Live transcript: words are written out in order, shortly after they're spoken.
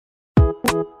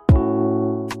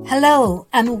Hello,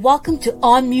 and welcome to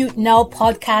On Mute Now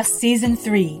Podcast Season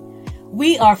 3.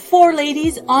 We are four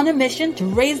ladies on a mission to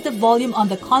raise the volume on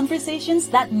the conversations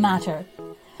that matter.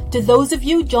 To those of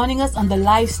you joining us on the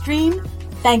live stream,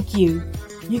 thank you.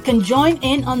 You can join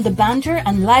in on the banter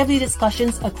and lively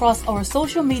discussions across our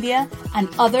social media and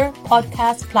other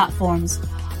podcast platforms.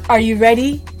 Are you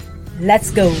ready? Let's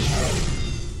go.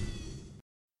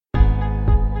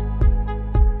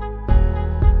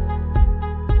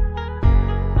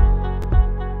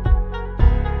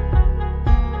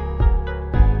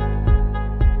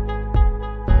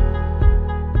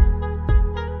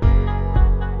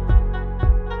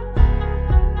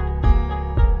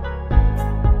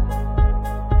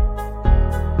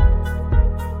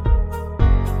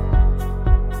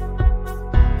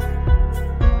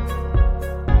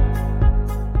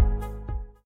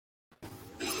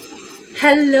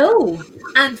 Hello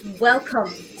and welcome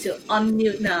to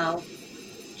Unmute Now.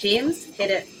 James,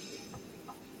 hit it.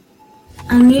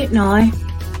 Unmute Now,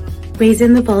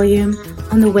 raising the volume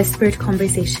on the whispered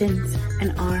conversations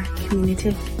in our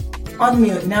community.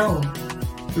 Unmute Now,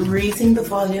 raising the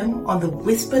volume on the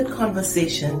whispered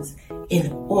conversations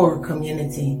in our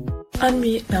community.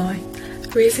 Unmute Now,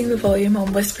 raising the volume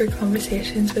on whispered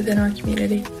conversations within our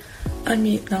community.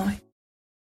 Unmute Now.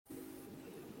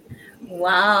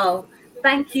 Wow.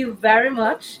 Thank you very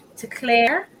much to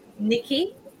Claire,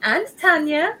 Nikki, and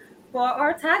Tanya for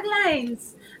our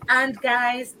taglines. And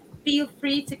guys, feel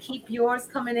free to keep yours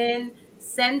coming in.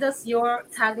 Send us your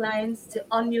taglines to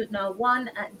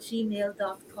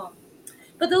unmutenow1@gmail.com.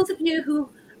 For those of you who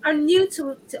are new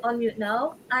to Unmute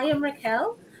Now, I am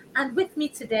Raquel, and with me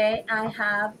today I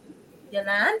have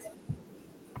Yolande.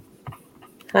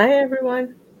 Hi,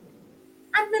 everyone.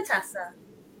 And Natasha.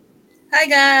 Hi,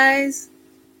 guys.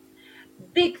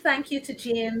 Big thank you to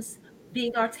James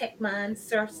being our tech man,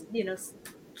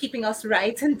 keeping us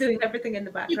right and doing everything in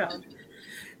the background.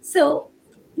 So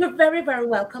you're very, very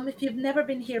welcome. If you've never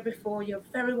been here before, you're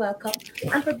very welcome.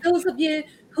 And for those of you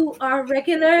who are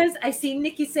regulars, I see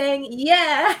Nikki saying,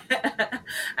 yeah.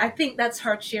 I think that's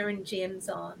her cheering James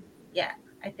on. Yeah,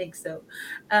 I think so.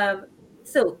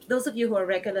 So those of you who are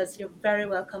regulars, you're very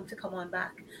welcome to come on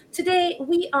back. Today,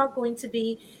 we are going to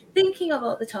be thinking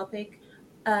about the topic,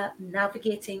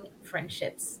 navigating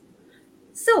friendships.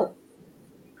 So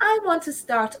I want to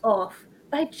start off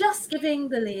by just giving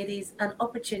the ladies an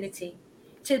opportunity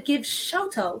to give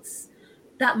shout outs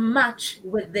that match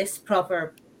with this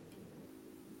proverb.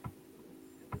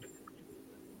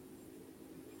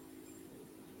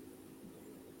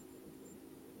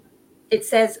 It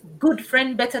says, good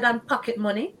friend better than pocket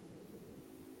money.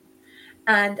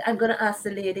 And I'm going to ask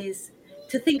the ladies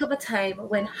to think of a time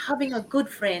when having a good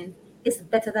friend is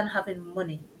better than having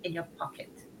money in your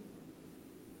pocket.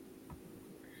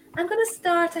 I'm going to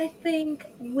start, I think,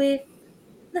 with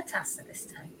Natasha this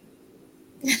time.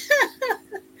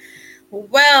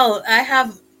 Well, I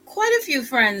have quite a few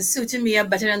friends who to me are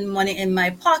better than money in my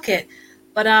pocket.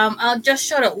 But I'll just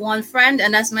shout out one friend,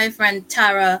 and that's my friend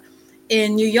Tara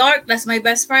in New York. That's my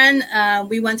best friend.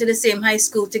 We went to the same high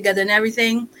school together and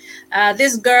everything.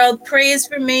 This girl prays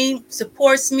for me,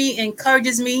 supports me,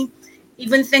 encourages me.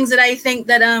 Even things that I think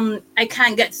that I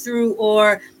can't get through,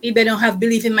 or maybe I don't have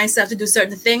belief in myself to do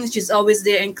certain things, she's always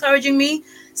there encouraging me.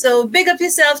 So big up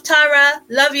yourself, Tara.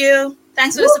 Love you.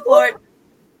 Thanks for the support.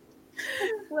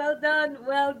 Well done,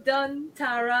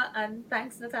 Tara. And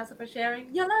thanks, Natasha, for sharing.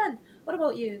 Yolande, what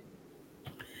about you?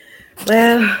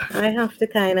 Well, I have to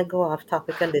kind of go off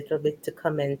topic a little bit to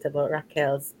comment about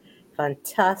Raquel's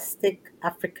fantastic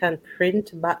African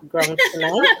print background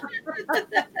tonight.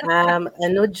 I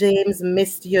know James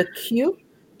missed your cue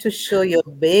to show your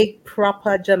big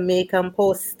proper Jamaican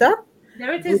poster.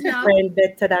 There it is now. Friend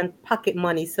better than pocket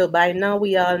money. So by now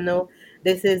we all know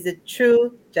this is the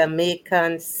true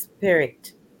Jamaican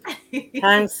spirit.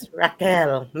 Thanks,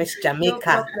 Raquel, Miss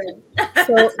Jamaica.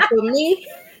 So for me,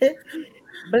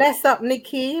 bless up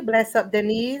Nikki, bless up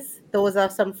Denise. Those are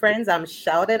some friends I'm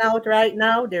shouting out right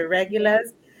now, the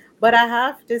regulars. But I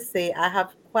have to say, I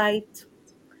have quite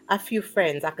a few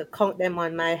friends. I could count them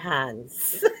on my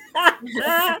hands.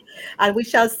 And we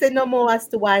shall say no more as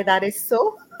to why that is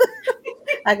so.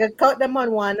 I could count them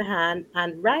on one hand.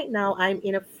 And right now, I'm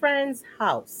in a friend's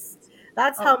house.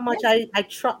 That's how much I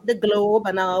trot the globe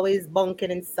and always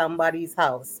bunking in somebody's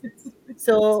house.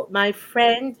 So my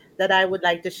friend that I would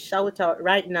like to shout out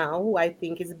right now, who I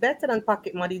think is better than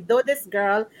pocket money, though this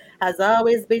girl has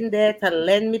always been there to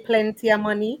lend me plenty of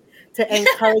money, to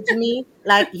encourage me,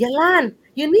 like, Yolande,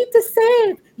 you need to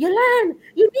save. Yolande,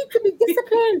 you need to be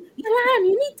disciplined. Yolande,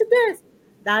 you need to this.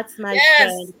 That's my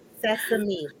friend,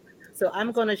 Sesame. So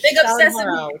I'm going to Big up shout her Sesame.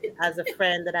 out as a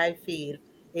friend that I feel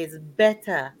is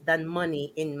better than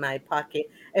money in my pocket.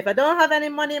 If I don't have any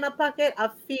money in my pocket,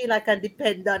 I feel I can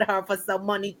depend on her for some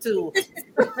money too.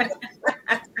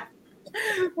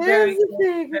 Very Here's the good.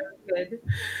 thing. Very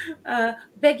good.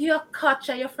 Beg your catch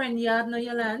your friend yard, no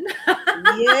Yolanda.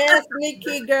 Yes,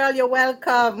 Nikki girl, you're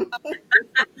welcome.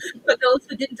 For those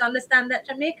who didn't understand that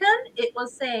Jamaican, it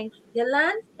was saying,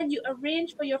 Yolanda, can you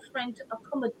arrange for your friend to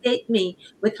accommodate me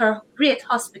with her great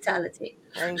hospitality?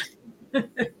 Thanks.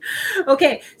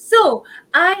 Okay, so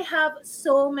I have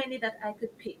so many that I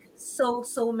could pick.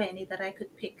 So many that I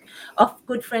could pick of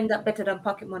good friend that better than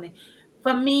pocket money.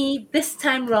 For me, this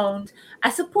time round, I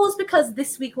suppose because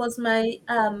this week was my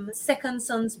second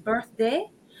son's birthday,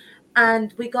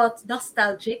 and we got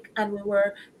nostalgic and we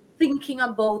were thinking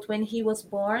about when he was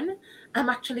born. I'm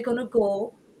actually going to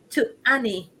go to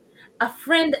Annie, a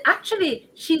friend. Actually,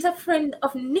 she's a friend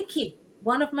of Nikki.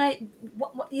 One of my,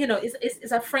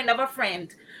 is a friend of a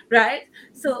friend, right?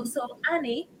 So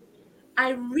Annie,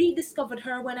 I rediscovered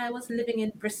her when I was living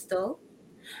in Bristol.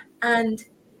 And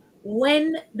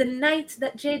when the night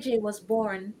that JJ was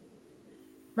born,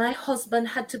 my husband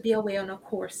had to be away on a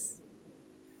course.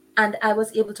 And I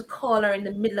was able to call her in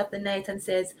the middle of the night and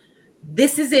says,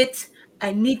 this is it.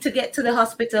 I need to get to the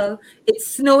hospital. It's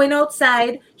snowing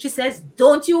outside. She says,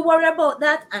 don't you worry about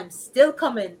that. I'm still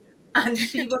coming. And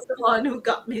she was the one who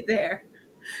got me there.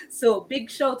 So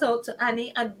big shout out to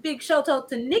Annie and big shout out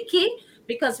to Nikki,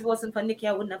 because if it wasn't for Nikki,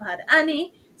 I wouldn't have had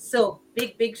Annie. So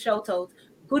big shout out.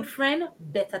 Good friend,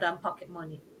 better than pocket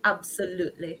money.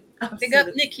 Absolutely. Big up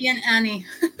Nikki and Annie.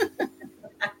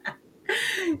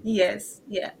 Yes,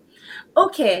 yeah.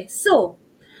 Okay, so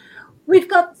we've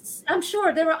got, I'm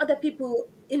sure there are other people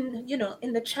in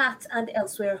the chat and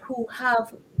elsewhere who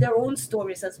have their own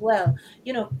stories as well.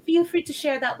 Feel free to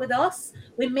share that with us.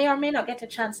 We may or may not get a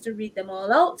chance to read them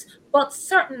all out, but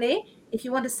certainly if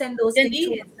you want to send those things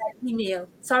to us by email.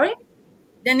 Sorry?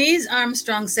 Denise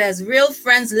Armstrong says, real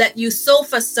friends let you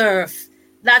sofa surf.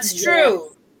 That's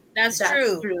true. Yes, that's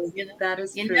true. That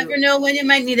is you true. never know when you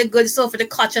might need a good sofa to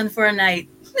clutch on for a night.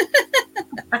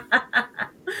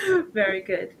 Very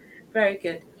good. Very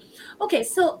good. Okay,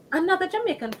 so another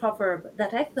Jamaican proverb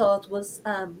that I thought was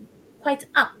quite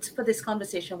apt for this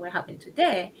conversation we're having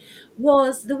today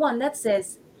was the one that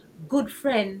says, good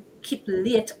friend keep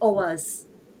late hours,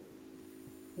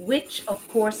 which of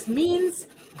course means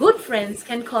good friends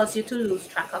can cause you to lose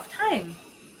track of time.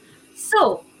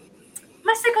 So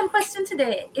my second question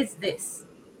today is this.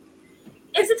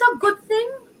 Is it a good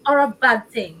thing or a bad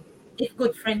thing if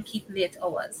good friends keep late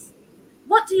hours?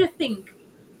 What do you think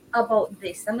about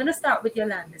this? I'm going to start with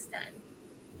Yolanda Stan.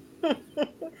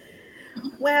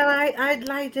 Well, I'd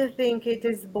like to think it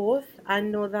is both. I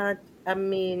know that,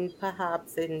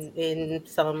 perhaps in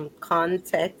some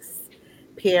contexts,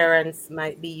 parents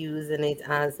might be using it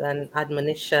as an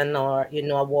admonition or,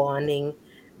 a warning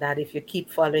that if you keep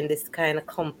following this kind of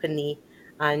company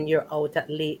and you're out at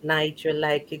late night, you're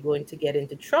likely going to get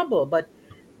into trouble. But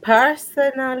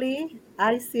personally,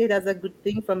 I see it as a good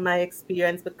thing from my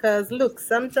experience because, look,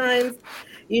 sometimes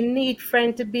you need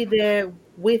friend to be there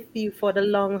with you for the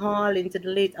long haul into the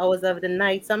late hours of the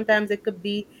night. Sometimes it could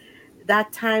be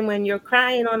that time when you're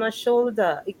crying on a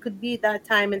shoulder. It could be that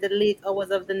time in the late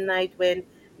hours of the night when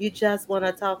you just want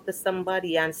to talk to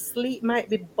somebody and sleep might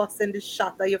be busting the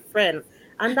shot of your friend.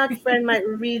 And that friend might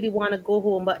really want to go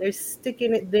home, but they're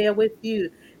sticking it there with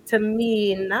you. To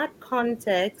me, in that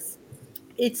context,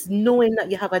 it's knowing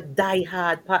that you have a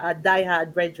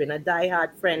diehard brethren, a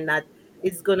diehard friend that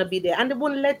is gonna be there, and they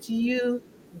won't let you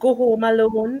go home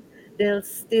alone. They'll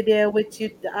stay there with you,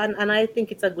 and I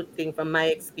think it's a good thing from my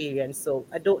experience. So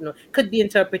I don't know, could be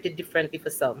interpreted differently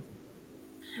for some.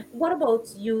 What about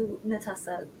you,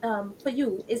 Natasha? For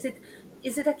you, is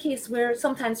it a case where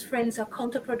sometimes friends are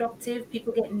counterproductive,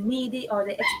 people get needy or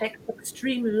they expect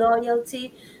extreme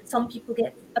loyalty, some people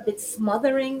get a bit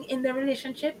smothering in their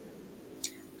relationship?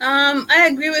 I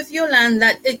agree with you, Lan,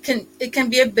 that it can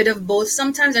be a bit of both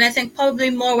sometimes, and I think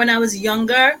probably more when I was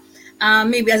younger,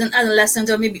 maybe as an adolescent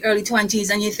or maybe early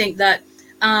 20s, and you think that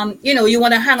you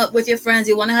want to hang out with your friends,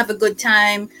 you want to have a good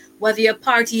time, whether you're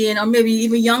partying or maybe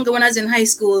even younger when I was in high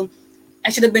school.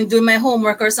 I should have been doing my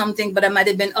homework or something, but I might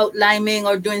have been out liming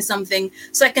or doing something.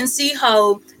 So I can see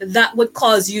how that would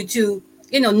cause you to,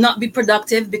 not be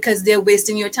productive because they're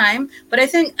wasting your time. But I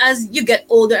think as you get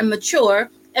older and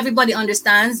mature, everybody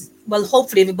understands, well,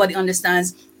 hopefully everybody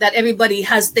understands that everybody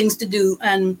has things to do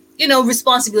and,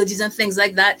 responsibilities and things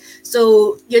like that.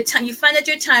 So your time, you find that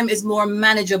your time is more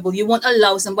manageable. You won't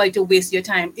allow somebody to waste your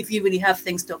time if you really have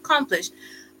things to accomplish.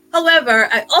 However,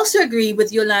 I also agree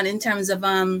with Yolanda in terms of,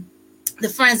 the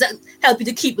friends that help you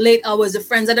to keep late hours, the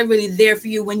friends that are really there for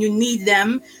you when you need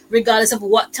them, regardless of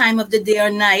what time of the day or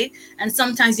night. And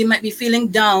sometimes you might be feeling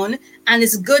down, and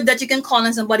it's good that you can call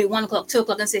on somebody 1 o'clock, 2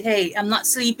 o'clock, and say, "Hey, I'm not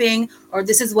sleeping," or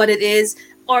 "This is what it is."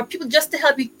 Or people just to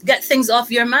help you get things off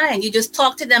your mind. You just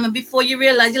talk to them, and before you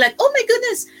realize, you're like, "Oh my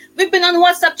goodness, we've been on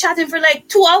WhatsApp chatting for like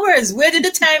 2 hours. Where did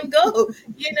the time go?"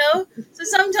 So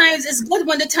sometimes it's good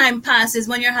when the time passes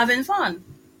when you're having fun.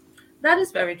 That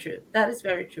is very true. That is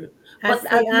very true. I But see,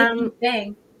 as Nikki's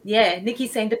saying, yeah,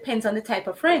 Nikki's saying depends on the type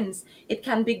of friends. It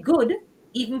can be good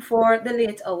even for the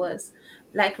late hours,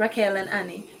 like Raquel and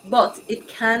Annie, but it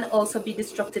can also be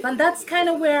destructive. And that's kind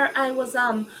of where I was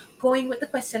going with the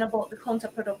question about the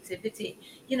counterproductivity.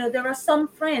 There are some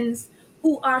friends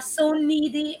who are so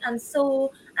needy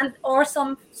or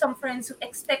some friends who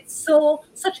expect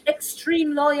such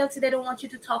extreme loyalty. They don't want you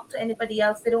to talk to anybody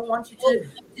else. They don't want you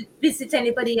to visit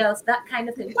anybody else, that kind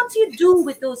of thing. What do you do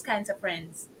with those kinds of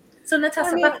friends? So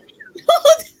Natasha,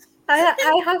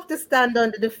 I have to stand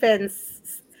on the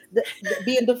defense,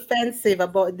 being defensive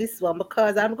about this one,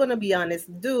 because I'm going to be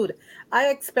honest, dude, I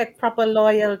expect proper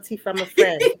loyalty from a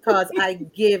friend because I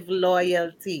give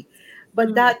loyalty.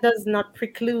 But that does not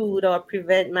preclude or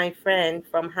prevent my friend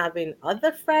from having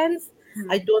other friends.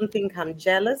 I don't think I'm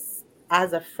jealous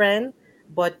as a friend,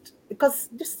 but because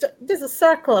there's a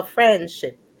circle of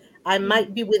friendship. I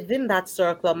might be within that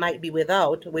circle, or might be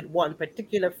without with one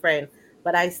particular friend,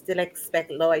 but I still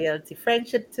expect loyalty.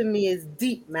 Friendship to me is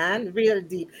deep, man, real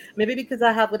deep. Maybe because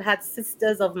I haven't had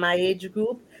sisters of my age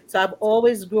group, so I've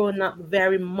always grown up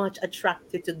very much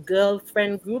attracted to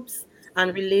girlfriend groups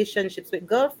and relationships with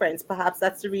girlfriends. Perhaps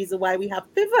that's the reason why we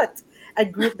have Pivot, a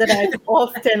group that I've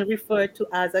often referred to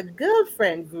as a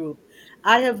girlfriend group.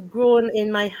 I have grown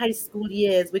in my high school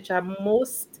years, which are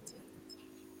most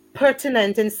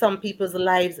pertinent in some people's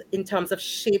lives in terms of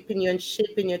shaping you and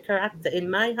shaping your character. In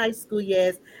my high school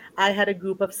years, I had a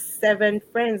group of 7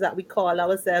 friends that we call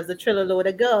ourselves the Triller Load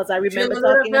of Girls. I remember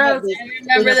talking about this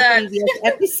in a previous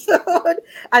episode.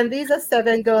 And these are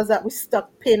 7 girls that we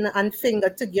stuck pin and finger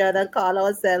together and call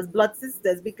ourselves blood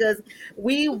sisters, because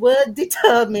we were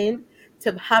determined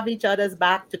to have each other's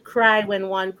back, to cry when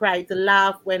one cried, to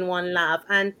laugh when one laughed.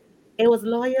 And it was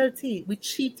loyalty. We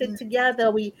cheated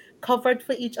together. We covered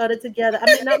for each other together. I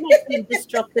mean, that might seem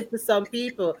destructive to some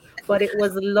people, but it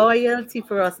was loyalty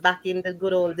for us back in the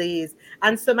good old days.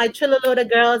 And so, my Chillaloda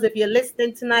girls, if you're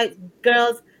listening tonight,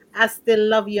 girls, I still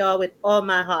love y'all with all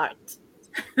my heart.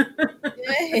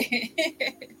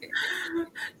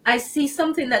 I see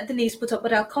something that Denise put up,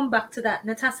 but I'll come back to that.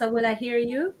 Natasha, will I hear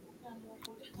you?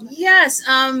 Yes.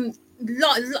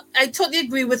 I totally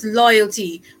agree with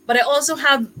loyalty, but I also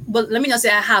have, well, let me not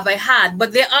say I had,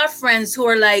 but there are friends who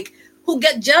are like, who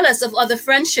get jealous of other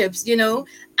friendships,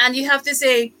 and you have to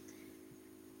say,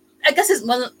 I guess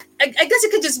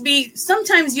it could just be,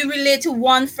 sometimes you relate to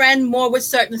one friend more with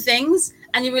certain things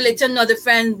and you relate to another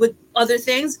friend with other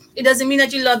things. It doesn't mean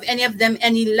that you love any of them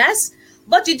any less,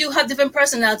 but you do have different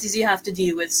personalities you have to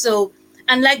deal with. So,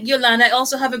 and like Yolanda, I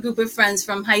also have a group of friends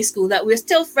from high school that we're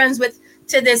still friends with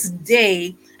to this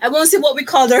day. I won't say what we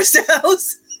called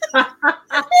ourselves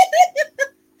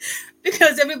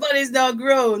because everybody's now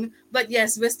grown. But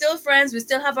yes, we're still friends. We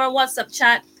still have our WhatsApp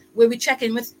chat where we check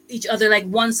in with each other like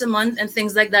once a month and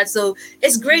things like that. So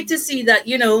it's great to see that,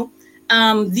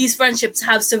 these friendships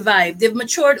have survived. They've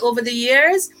matured over the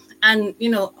years. And,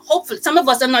 hopefully some of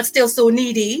us are not still so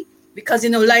needy because,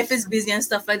 life is busy and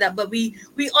stuff like that. But we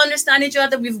understand each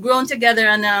other. We've grown together,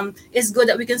 and it's good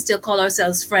that we can still call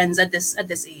ourselves friends at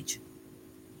this age.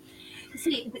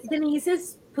 See, Denise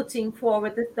is putting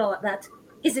forward the thought that,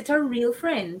 is it a real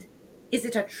friend? Is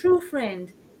it a true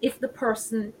friend if the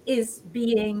person is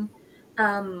being,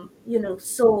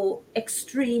 so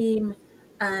extreme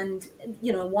and,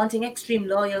 wanting extreme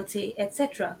loyalty,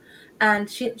 etc.? And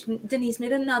Denise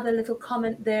made another little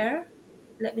comment there.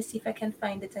 Let me see if I can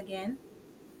find it again.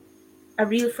 A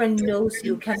real friend knows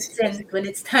you, can sense when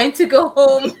it's time to go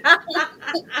home.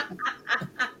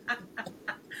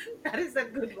 That is a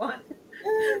good one.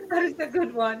 That is a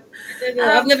good one.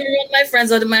 I've never run my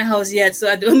friends out of my house yet, so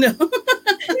I don't know.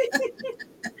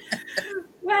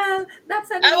 Well,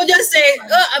 I would just say,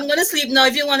 I'm going to sleep now.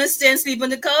 If you want to stay and sleep on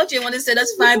the couch, you want to say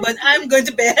that's fine, but I'm going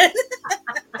to bed.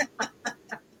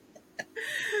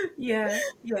 Yeah.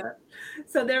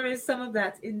 So there is some of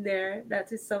that in there. There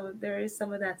is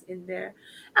some of that in there.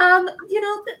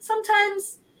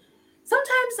 Sometimes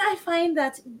I find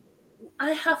that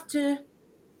I have to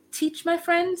teach my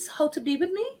friends how to be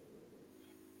with me.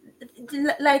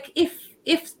 Like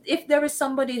if there is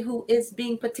somebody who is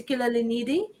being particularly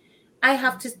needy, I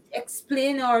have to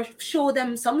explain or show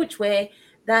them some which way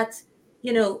that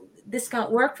this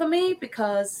can't work for me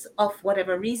because of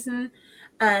whatever reason.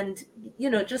 And,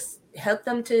 just help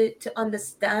them to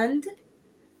understand.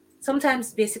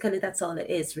 Sometimes basically that's all it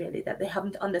is, really, that they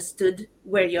haven't understood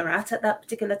where you're at that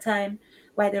particular time,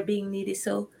 why they're being needy.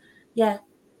 So yeah,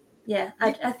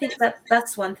 I think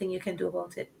that's one thing you can do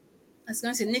about it. I was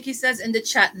going to say, Nikki says in the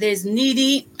chat, there's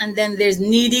needy and then there's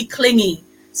needy clingy.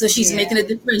 So she's making a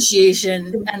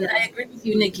differentiation. And I agree with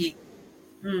you, Nikki.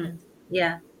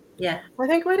 Yeah. I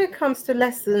think when it comes to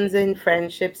lessons in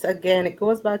friendships, again, it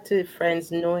goes back to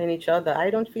friends knowing each other.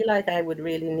 I don't feel like I would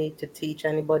really need to teach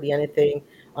anybody anything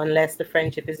unless the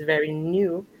friendship is very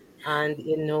new. And,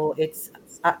 it's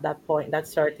at that point that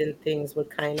certain things will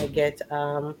kind of get,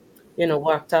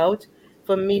 worked out.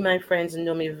 For me, my friends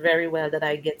know me very well that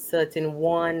I get certain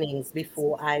warnings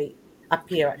before I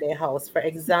appear at their house. For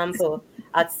example,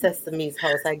 at Sesame's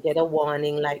house, I get a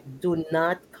warning like, do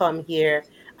not come here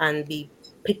and be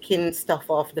picking stuff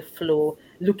off the floor,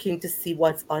 looking to see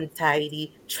what's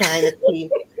untidy, trying to clean,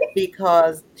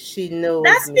 because she knows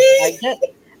me.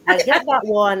 I get that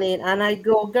warning and I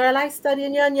go, girl, I study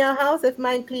in your house. If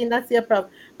mine clean, that's your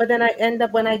problem. But then I end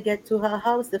up, when I get to her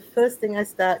house, the first thing I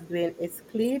start doing is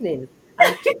cleaning.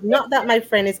 And not that my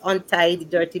friend is untidy,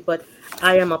 dirty, but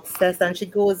I am obsessed. And she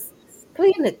goes,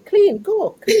 clean it,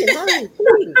 go, clean, hurry,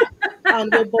 clean.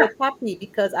 And we're both happy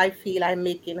because I feel I'm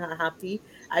making her happy.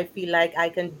 I feel like I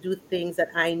can do things that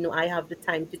I know I have the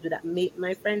time to do that make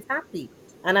my friends happy.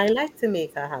 And I like to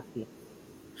make her happy.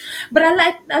 But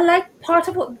I like part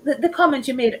of what the comment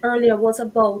you made earlier was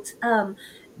about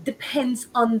depends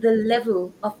on the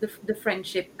level of the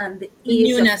friendship and the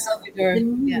age newness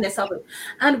of it.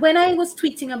 And when I was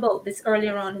tweeting about this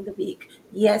earlier on in the week,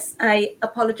 yes, I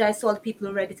apologize to all the people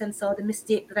who read it and saw the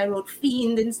mistake that I wrote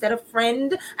fiend instead of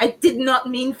friend. I did not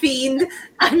mean fiend.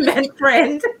 I meant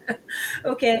friend.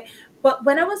 Okay. But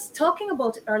when I was talking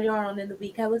about it earlier on in the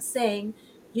week, I was saying,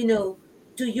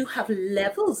 do you have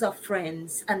levels of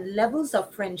friends and levels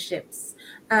of friendships?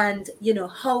 And,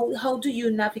 how do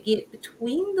you navigate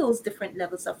between those different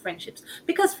levels of friendships?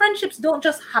 Because friendships don't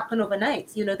just happen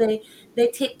overnight. They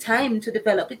take time to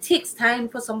develop. It takes time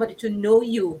for somebody to know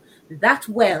you that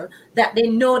well, that they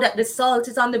know that the salt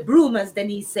is on the broom, as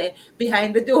Denise said,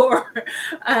 behind the door.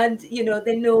 And,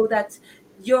 they know that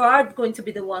you are going to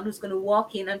be the one who's going to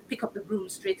walk in and pick up the broom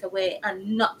straight away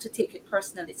and not to take it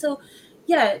personally. So,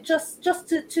 yeah, just to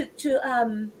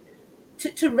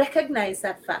recognize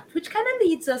that fact, which kind of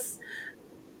leads us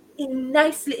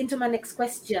nicely into my next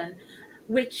question,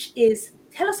 which is,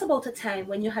 tell us about a time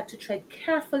when you had to tread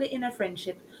carefully in a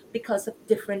friendship because of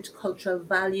different cultural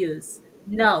values.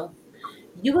 Now,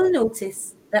 you will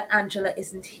notice that Angela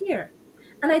isn't here.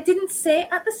 And I didn't say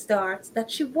at the start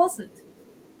that she wasn't.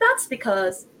 That's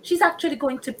because she's actually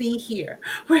going to be here.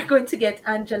 We're going to get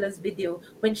Angela's video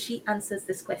when she answers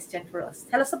this question for us.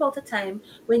 Tell us about a time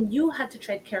when you had to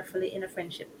tread carefully in a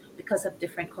friendship because of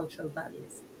different cultural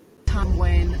values. Time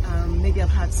when maybe I've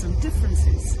had some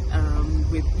differences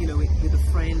with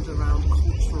a friend around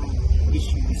cultural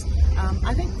issues.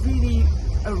 I think really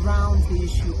around the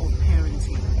issue of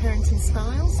parenting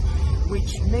styles,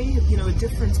 which may have, a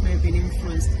difference may have been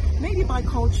influenced maybe by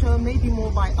culture, maybe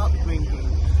more by upbringing.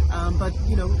 But,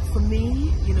 for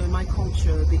me, in my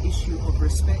culture, the issue of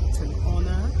respect and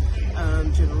honor,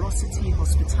 generosity,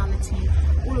 hospitality,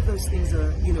 all of those things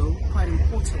are, quite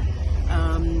important.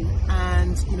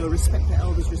 And, respect the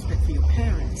elders, respect for your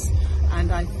parents.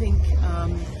 And I think,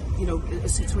 a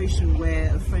situation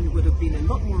where a friend would have been a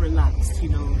lot more relaxed,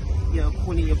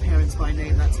 calling your parents by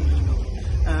name, that's a no-no.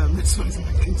 As far as my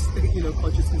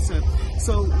culture is concerned.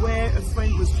 So where a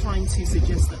friend was trying to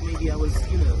suggest that maybe I was,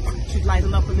 should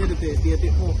lighten up a little bit, be a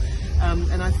bit more,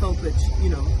 and I felt that,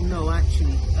 no,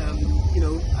 actually,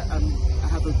 I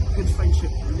have a good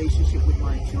friendship relationship with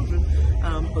my children,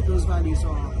 but those values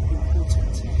are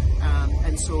important,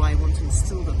 and so I want to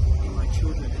instill them in my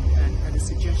children, and a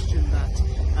suggestion that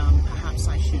perhaps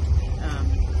I should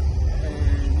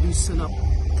loosen up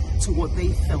to what they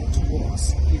felt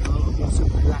was, also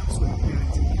relaxed with the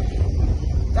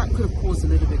parenting. That could have caused a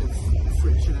little bit of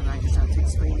friction, and I just had to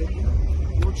explain that,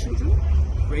 your children,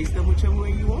 raise them whichever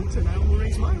way you want, and I will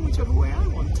raise mine whichever way I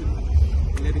want to.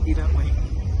 Let it be that way.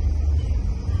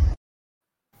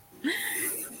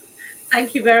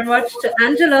 Thank you very much to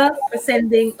Angela for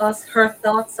sending us her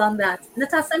thoughts on that.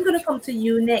 Natasha, I'm going to come to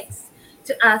you next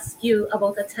to ask you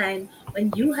about a time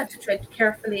when you had to tread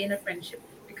carefully in a friendship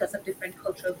because of different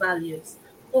cultural values.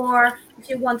 Or if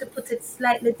you want to put it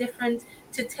slightly different,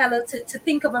 to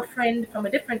think of a friend from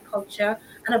a different culture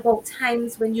and about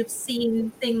times when you've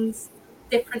seen things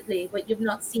differently, but you've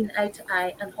not seen eye to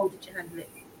eye, and how did you handle it?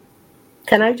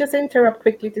 Can I just interrupt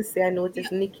quickly to say I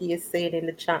noticed Nikki is saying in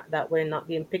the chat that we're not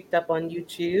being picked up on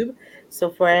YouTube. So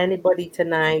for anybody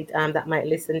tonight that might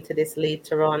listen to this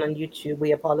later on YouTube,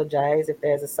 we apologize if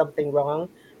there's something wrong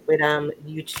with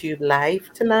YouTube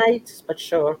live tonight. But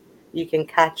sure, you can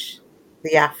catch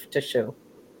the after show.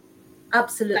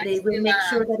 Absolutely. Thanks, We'll make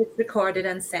sure Yvonne. that it's recorded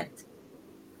and sent.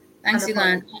 Thanks,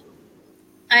 Yvonne. Unapologetic.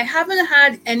 I haven't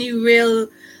had any real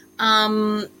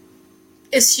um,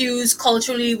 issues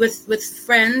culturally with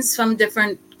friends from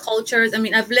different cultures. I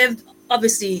mean, I've lived,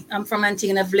 obviously, I'm from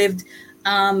Antigua, and I've lived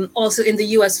also in the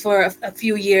US for a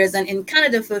few years and in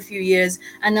Canada for a few years.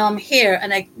 And now I'm here,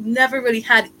 and I never really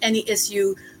had any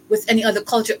issue with any other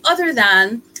culture other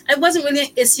than it wasn't really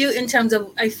an issue in terms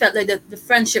of I felt like the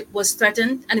friendship was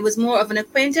threatened and it was more of an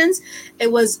acquaintance.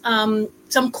 It was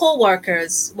some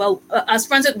co-workers. Well, I was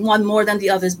friends with one more than the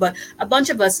others, but a bunch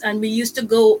of us, and we used to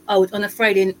go out on a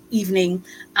Friday evening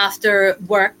after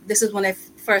work. This is when I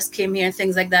first came here and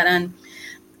things like that. And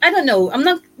I don't know. I'm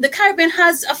not. The Caribbean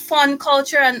has a fun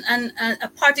culture and a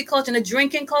party culture and a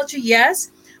drinking culture,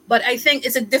 yes, but I think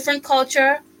it's a different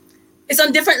culture. It's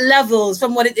on different levels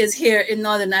from what it is here in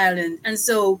Northern Ireland. And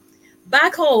so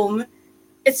back home,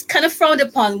 it's kind of frowned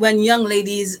upon when young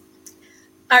ladies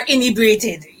are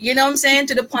inebriated, you know what I'm saying?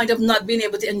 To the point of not being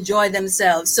able to enjoy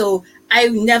themselves. So I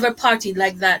never partied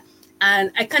like that.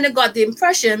 And I kind of got the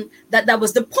impression that that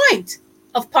was the point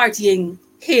of partying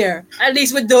here, at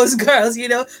least with those girls, you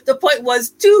know, the point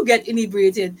was to get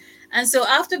inebriated. And so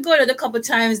after going out a couple of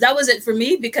times, that was it for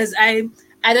me because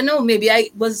I don't know, maybe I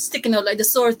was sticking out like the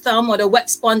sore thumb or the wet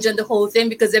sponge and the whole thing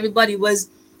because everybody was,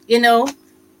 you know,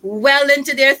 well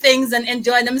into their things and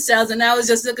enjoying themselves. And I was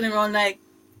just looking around like,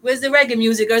 where's the reggae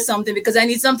music or something? Because I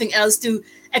need something else to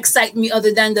excite me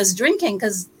other than just drinking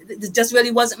because it just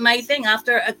really wasn't my thing.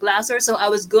 After a glass or so, I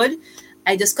was good.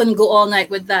 I just couldn't go all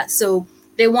night with that. So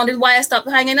they wondered why I stopped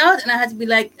hanging out. And I had to be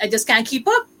like, I just can't keep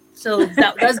up. So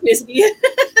that was basically it.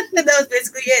 That was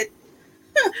basically it.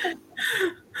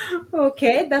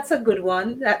 Okay, that's a good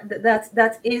one.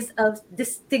 That is a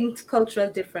distinct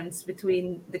cultural difference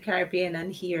between the Caribbean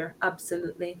and here.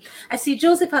 Absolutely. I see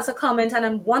Joseph has a comment, and I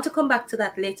want to come back to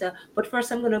that later. But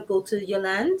first, I'm going to go to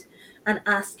Yolande and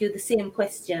ask you the same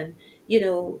question. You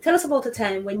know, tell us about a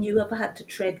time when you have had to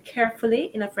tread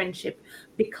carefully in a friendship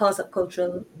because of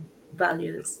cultural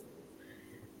values.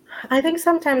 I think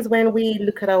sometimes when we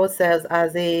look at ourselves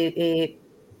as a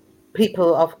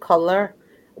people of color,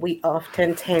 we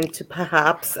often tend to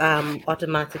perhaps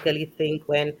automatically think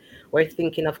when we're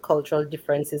thinking of cultural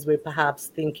differences, we're perhaps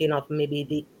thinking of maybe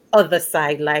the other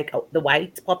side, like the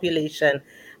white population.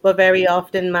 But very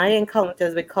often, my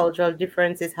encounters with cultural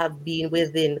differences have been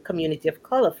within the community of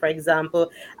color. For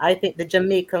example, I think the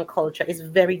Jamaican culture is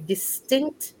very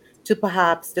distinct to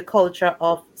perhaps the culture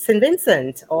of St.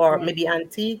 Vincent or maybe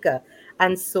Antigua.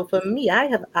 And so for me, I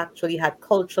have actually had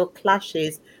cultural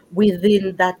clashes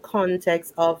within that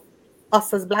context of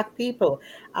us as Black people.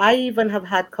 I even have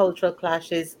had cultural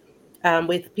clashes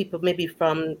with people maybe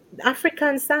from the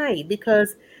African side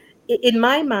because in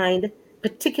my mind,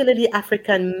 particularly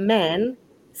African men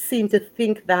seem to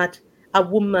think that a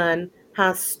woman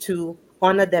has to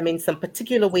honor them in some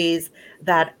particular ways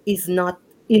that is not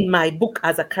in my book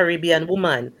as a Caribbean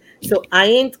woman. So I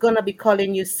ain't gonna be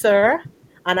calling you sir,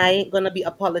 and I ain't gonna be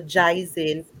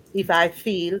apologizing if I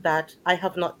feel that I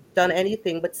have not done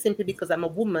anything, but simply because I'm a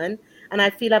woman. And I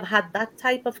feel I've had that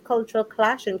type of cultural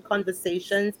clash in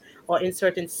conversations or in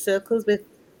certain circles with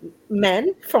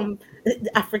men from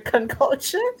the African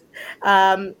culture.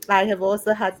 I have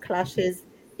also had clashes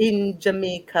in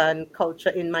Jamaican culture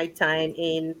in my time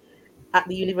in at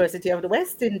the University of the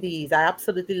West Indies. I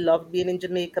absolutely loved being in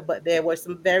Jamaica, but there were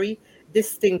some very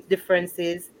distinct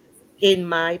differences in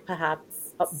my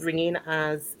perhaps upbringing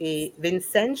as a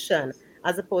Vincentian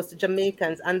as opposed to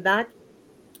Jamaicans. And that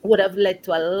would have led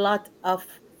to a lot of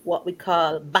what we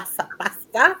call basa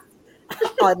pasta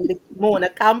on the Mona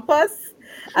campus,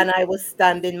 and I was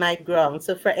standing my ground.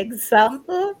 So, for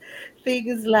example,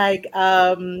 things like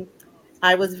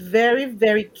I was very,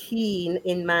 very keen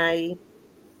in my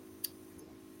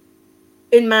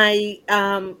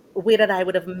way that I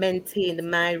would have maintained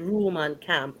my room on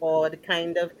camp, or the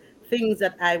kind of things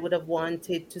that I would have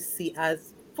wanted to see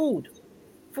as food.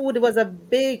 Food was a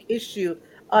big issue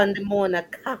on the Mona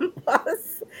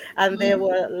campus, and there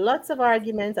were lots of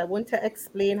arguments. I want to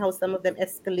explain how some of them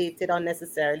escalated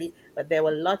unnecessarily, but there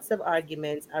were lots of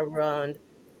arguments around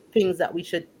things that we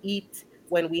should eat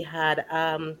when we had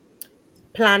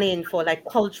planning for like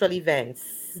cultural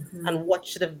events and what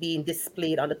should have been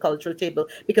displayed on the cultural table.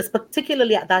 Because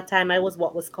particularly at that time, I was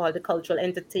what was called a cultural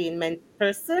entertainment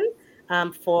person.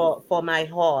 for my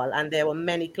hall, and there were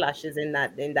many clashes in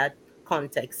that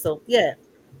context. So yeah.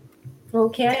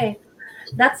 Okay,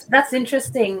 that's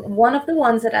interesting. One of the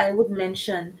ones that I would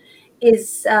mention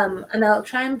is, and I'll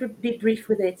try and be brief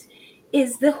with it,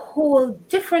 is the whole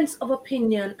difference of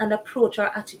opinion and approach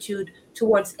or attitude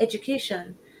towards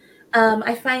education.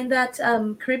 I find that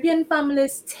Caribbean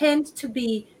families tend to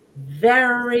be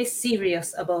very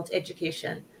serious about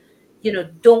education.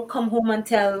 Don't come home and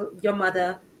tell your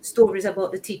mother stories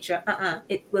about the teacher.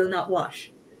 It will not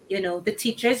wash. The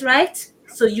teacher is right,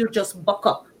 so you just buck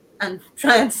up and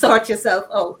try and sort yourself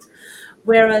out.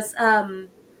 Whereas,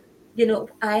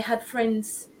 I had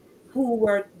friends who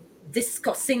were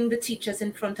discussing the teachers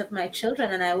in front of my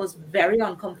children, and I was very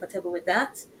uncomfortable with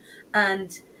that.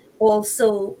 And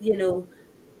also,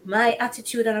 my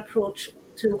attitude and approach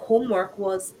to homework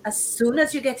was, as soon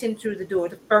as you get in through the door,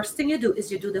 the first thing you do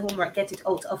is you do the homework, get it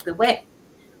out of the way.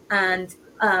 And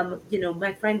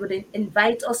my friend would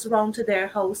invite us around to their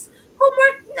house.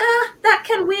 Homework, nah, that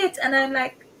can wait. And I'm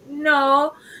like,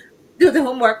 no, do the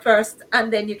homework first,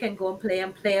 and then you can go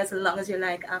and play as long as you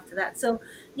like after that. So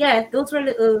yeah, those were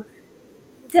little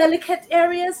delicate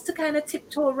areas to kind of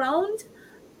tiptoe around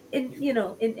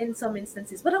in some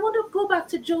instances. But I want to go back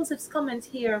to Joseph's comment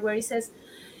here, where he says,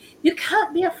 you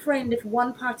can't be a friend if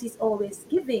one party is always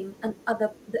giving and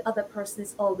the other person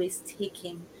is always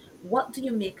taking. What do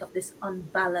you make of this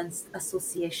unbalanced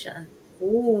association?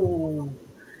 Oh,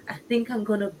 I think I'm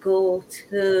gonna go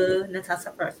to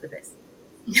Natasha first with this.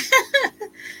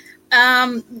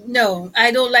 No,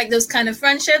 I don't like those kind of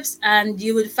friendships, and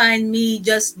you would find me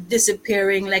just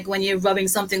disappearing like when you're rubbing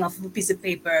something off of a piece of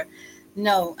paper.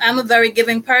 No, I'm a very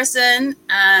giving person,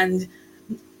 and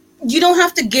you don't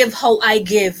have to give how I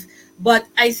give. But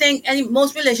I think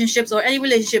most relationships, or any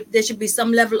relationship, there should be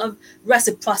some level of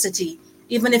reciprocity,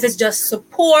 even if it's just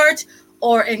support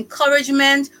or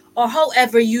encouragement, or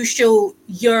however you show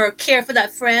your care for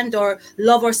that friend or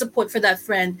love or support for that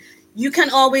friend. You can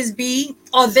always be,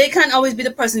 or they can always be,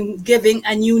 the person giving,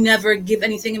 and you never give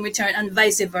anything in return, and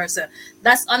vice versa.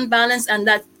 That's unbalanced, and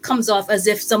that comes off as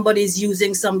if somebody's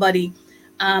using somebody,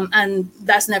 and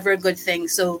that's never a good thing.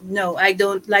 So no, I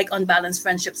don't like unbalanced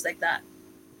friendships like that.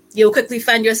 You'll quickly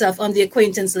find yourself on the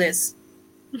acquaintance list.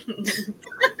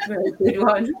 Very good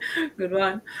one. Good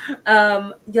one.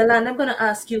 Yolanda, I'm going to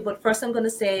ask you, but first I'm going to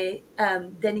say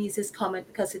Denise's comment,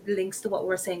 because it links to what we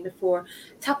were saying before.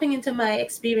 Tapping into my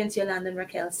experience, Yolanda and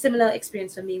Raquel, similar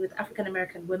experience for me with African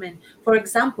American women. For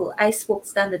example, I spoke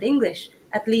standard English,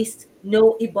 at least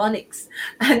no Ebonics,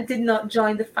 and did not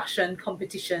join the fashion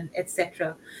competition,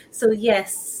 etc. So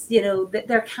yes,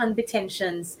 there can be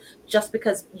tensions just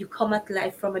because you come at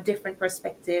life from a different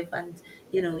perspective, and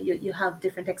you have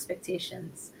different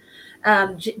expectations.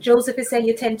 Joseph is saying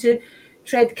you tend to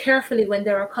tread carefully when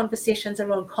there are conversations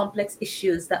around complex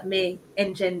issues that may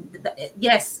engender.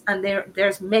 Yes, and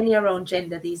there's many around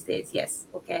gender these days. Yes,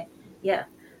 okay, yeah.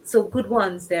 So good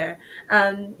ones there.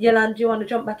 Yolanda, do you want to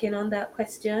jump back in on that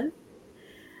question?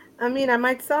 I mean, I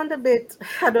might sound a bit,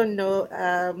 I don't know,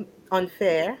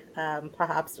 unfair,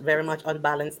 perhaps very much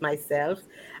unbalanced myself.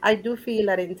 I do feel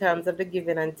that in terms of the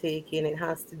giving and taking, it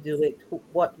has to do with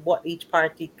what each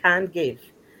party can give.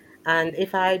 And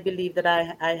if I believe that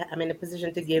I am in a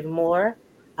position to give more,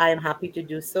 I am happy to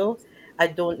do so. I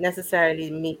don't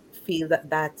necessarily feel that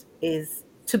that is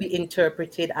to be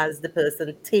interpreted as the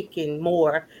person taking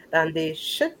more than they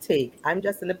should take. I'm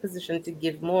just in a position to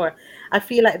give more. I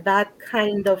feel like that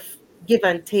kind of give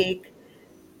and take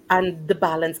and the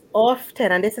balance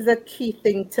often, and this is a key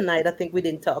thing tonight, I think we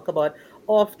didn't talk about,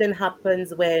 often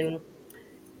happens when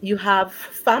you have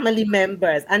family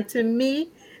members. And to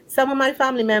me, some of my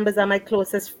family members are my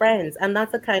closest friends. And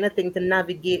that's the kind of thing to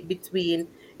navigate between,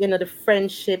 the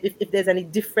friendship, if there's any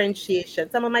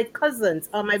differentiation. Some of my cousins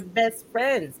are my best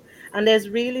friends. And there's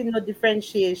really no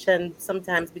differentiation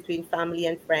sometimes between family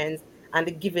and friends and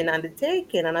the giving and the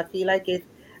taking. And I feel like if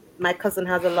my cousin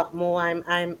has a lot more,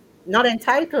 I'm not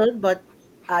entitled, but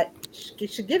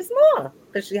she gives more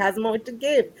because she has more to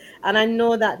give. And I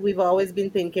know that we've always been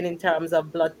thinking in terms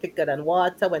of blood thicker than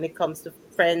water when it comes to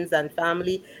friends and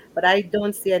family, but I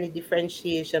don't see any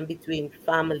differentiation between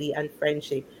family and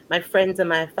friendship. My friends are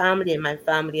my family, and my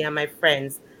family are my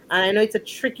friends. And I know it's a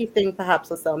tricky thing perhaps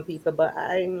for some people, but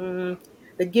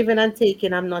the giving and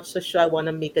taking, I'm not so sure I want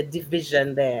to make a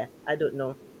division there. I don't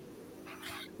know.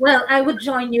 Well, I would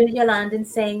join you, Yolanda, in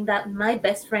saying that my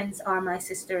best friends are my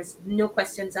sisters. No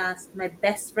questions asked. My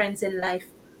best friends in life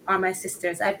are my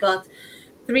sisters. I've got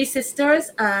 3 sisters,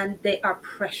 and they are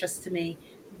precious to me.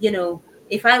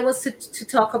 If I was to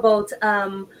talk about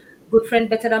good friend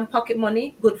better than pocket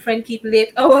money, good friend keep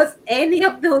late hours, any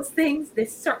of those things, they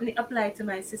certainly apply to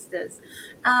my sisters.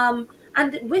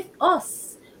 And with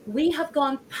us, we have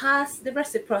gone past the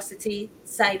reciprocity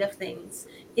side of things.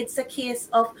 It's a case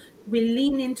of we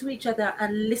lean into each other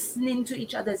and listening to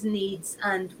each other's needs,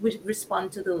 and we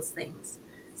respond to those things.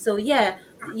 So yeah,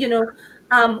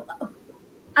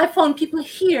 I found people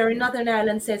here in Northern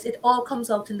Ireland says it all comes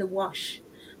out in the wash.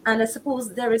 And I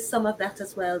suppose there is some of that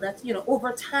as well, that,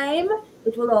 over time,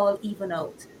 it will all even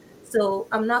out. So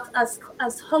I'm not as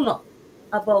hung up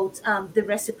about the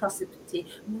reciprocity.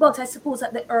 But I suppose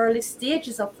at the early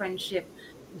stages of friendship,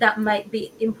 that might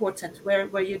be important,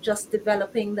 where you're just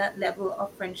developing that level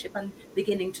of friendship and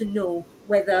beginning to know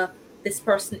whether this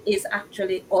person is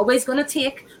actually always going to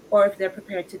take, or if they're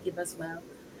prepared to give as well.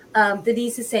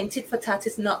 Denise is saying tit for tat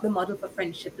is not the model for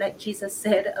friendship, like Jesus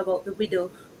said about the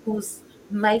widow whose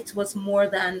might was more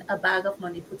than a bag of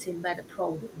money put in by the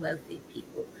proud, wealthy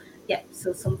people. Yeah,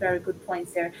 so some very good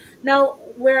points there. Now,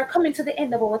 we're coming to the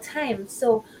end of our time,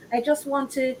 so I just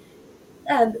want to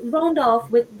round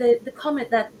off with the comment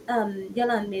that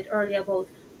Yolande made earlier about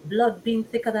blood being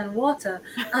thicker than water.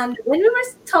 And when we were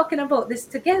talking about this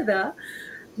together,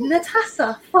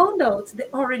 Natasha found out the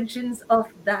origins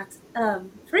of that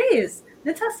phrase.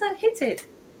 Natasha hit it.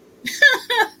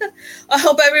 I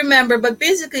hope I remember, but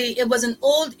basically it was an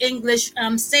old English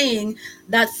saying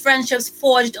that friendships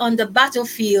forged on the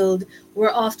battlefield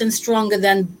were often stronger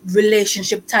than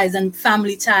relationship ties and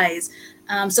family ties.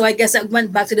 So I guess that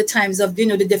went back to the times of,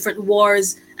 the different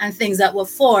wars and things that were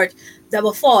fought,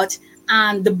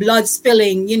 and the blood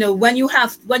spilling. When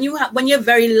your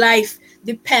very life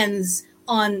depends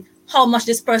on how much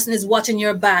this person is watching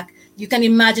your back, you can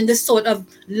imagine this sort of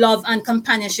love and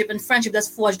companionship and friendship that's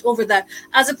forged over that,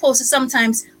 as opposed to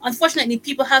sometimes, unfortunately,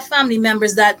 people have family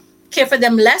members that care for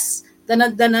them less than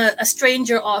a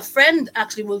stranger or a friend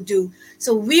actually will do.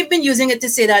 So we've been using it to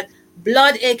say that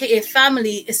blood, aka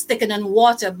family, is thicker than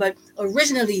water, but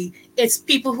originally it's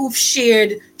people who've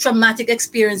shared traumatic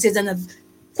experiences and have,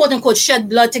 quote unquote, shed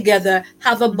blood together,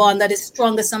 have a bond that is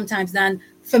stronger sometimes than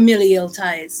familial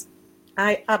ties.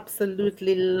 I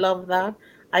absolutely love that.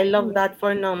 I love that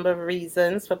for a number of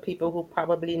reasons. For people who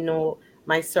probably know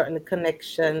my certain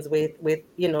connections with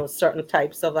certain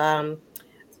types of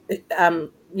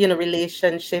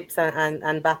relationships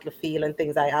and battlefield and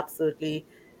things, I absolutely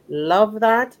love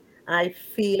that. I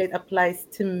feel it applies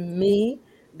to me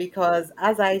because,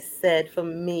 as I said, for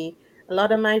me, a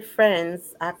lot of my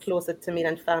friends are closer to me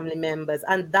than family members.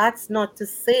 And that's not to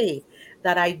say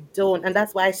that I don't. And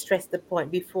that's why I stressed the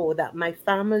point before that my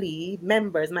family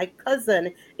members, my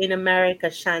cousin in America,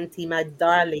 Shanti, my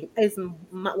darling, is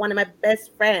one of my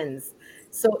best friends.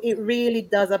 So it really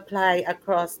does apply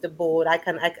across the board. I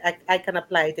can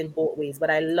apply it in both ways, but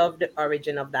I love the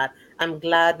origin of that. I'm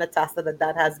glad, Natasha,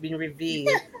 that has been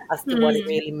revealed as to what it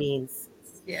really means.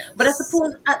 Yeah. But I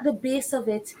suppose at the base of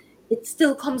it, it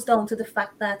still comes down to the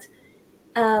fact that,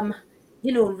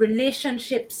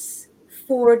 relationships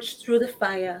forged through the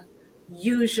fire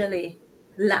usually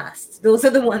last. Those are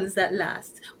the ones that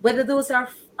last. Whether those are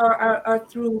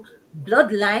through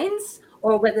bloodlines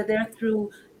or whether they're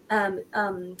through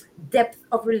depth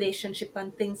of relationship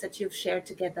and things that you've shared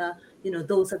together,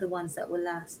 those are the ones that will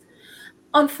last.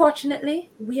 Unfortunately,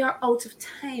 we are out of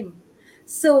time.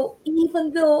 So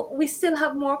even though we still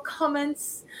have more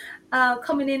comments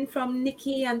coming in from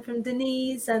Nikki and from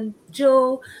Denise and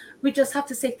Joe, we just have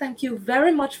to say thank you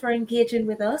very much for engaging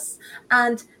with us.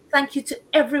 And thank you to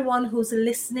everyone who's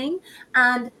listening.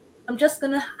 And I'm just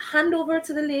going to hand over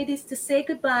to the ladies to say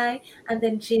goodbye. And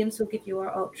then James will give you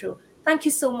our outro. Thank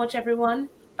you so much, everyone.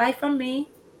 Bye from me.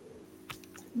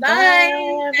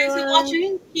 Bye. Thanks for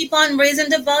watching. Keep on raising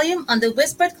the volume on the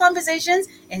whispered conversations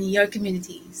in your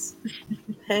communities.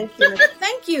 Thank you.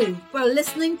 Thank you for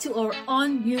listening to our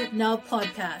On Mute Now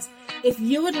podcast. If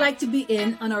you would like to be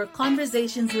in on our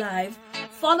conversations live,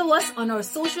 follow us on our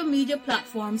social media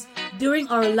platforms during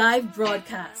our live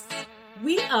broadcasts.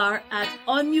 We are at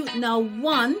On Mute Now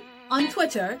 1 on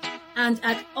Twitter and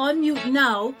at On Mute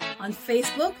Now on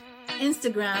Facebook,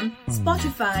 Instagram,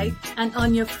 Spotify, and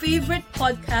on your favorite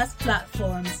podcast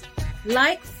platforms.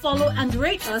 Like, follow, and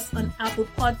rate us on Apple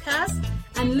Podcasts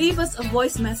and leave us a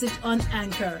voice message on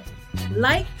Anchor.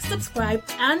 Like, subscribe,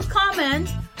 and comment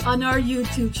on our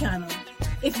YouTube channel.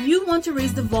 If you want to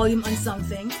raise the volume on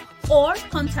something or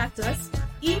contact us,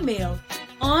 email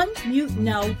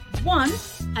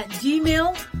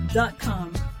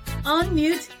onmutenow1@gmail.com.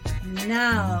 Unmute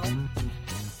now.